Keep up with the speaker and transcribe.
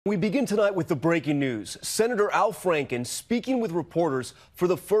We begin tonight with the breaking news. Senator Al Franken speaking with reporters for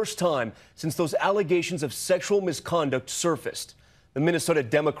the first time since those allegations of sexual misconduct surfaced. The Minnesota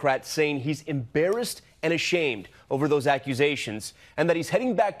Democrat saying he's embarrassed and ashamed over those accusations and that he's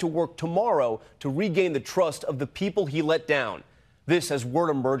heading back to work tomorrow to regain the trust of the people he let down. This as word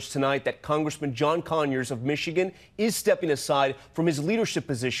emerged tonight that Congressman John Conyers of Michigan is stepping aside from his leadership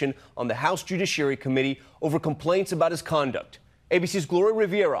position on the House Judiciary Committee over complaints about his conduct. ABC's Gloria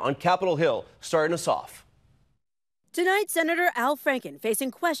Rivera on Capitol Hill starting us off. Tonight, Senator Al Franken facing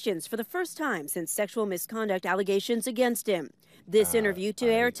questions for the first time since sexual misconduct allegations against him. This interview to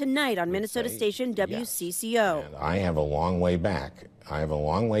air tonight on Minnesota station WCCO. And I have a long way back. I have a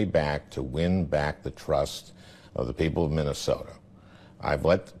long way back to win back the trust of the people of Minnesota. I've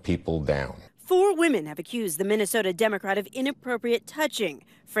let people down. 4 women have accused the Minnesota Democrat of inappropriate touching.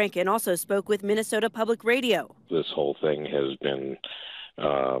 Franken also spoke with Minnesota Public Radio. This whole thing has been,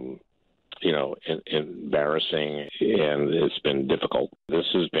 embarrassing, and it's been difficult. This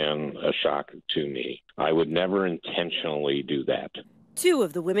has been a shock to me. I would never intentionally do that. 2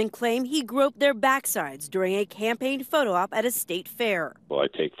 of the women claim he groped their backsides during a campaign photo op at a state fair. Well, I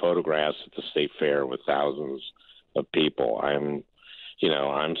take photographs at the state fair with thousands of people. I'm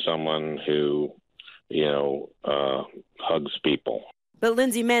someone who, hugs people. But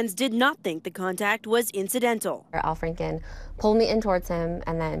Lindsay Menz did not think the contact was incidental. Al Franken pulled me in towards him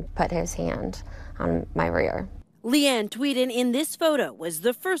and then put his hand on my rear. Leanne Tweeden in this photo was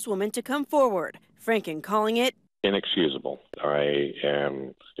the first woman to come forward. Franken calling it inexcusable. I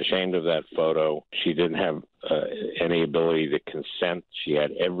am ashamed of that photo. She didn't have any ability to consent. She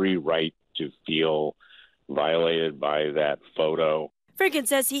had every right to feel violated by that photo. Franken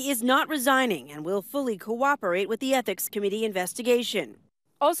says he is not resigning and will fully cooperate with the Ethics Committee investigation.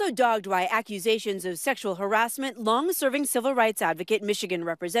 Also dogged by accusations of sexual harassment, long-serving civil rights advocate Michigan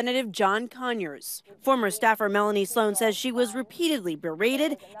Representative John Conyers. Former staffer Melanie Sloan says she was repeatedly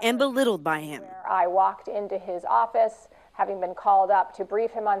berated and belittled by him. I walked into his office, having been called up to brief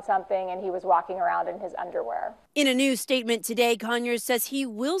him on something, and he was walking around in his underwear. In a new statement today, Conyers says he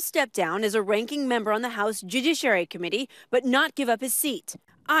will step down as a ranking member on the House Judiciary Committee, but not give up his seat.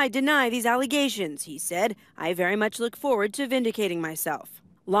 I deny these allegations, he said. I very much look forward to vindicating myself.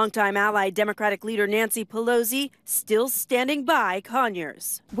 Longtime allied Democratic leader Nancy Pelosi still standing by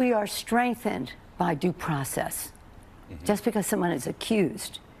Conyers. We are strengthened by due process. Just because someone is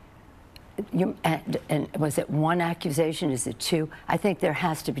accused, and was it 1 accusation? Is it 2? I think there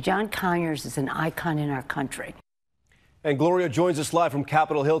has to be. John Conyers is an icon in our country. And Gloria joins us live from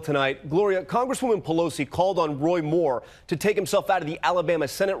Capitol Hill tonight. Gloria, Congresswoman Pelosi called on Roy Moore to take himself out of the Alabama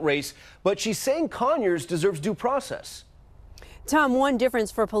Senate race, but she's saying Conyers deserves due process. Tom, one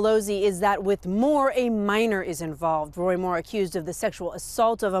difference for Pelosi is that with Moore, a minor is involved. Roy Moore accused of the sexual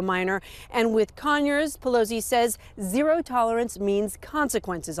assault of a minor. And with Conyers, Pelosi says zero tolerance means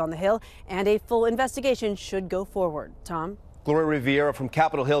consequences on the Hill, and a full investigation should go forward. Tom? Gloria Rivera from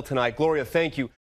Capitol Hill tonight. Gloria, thank you.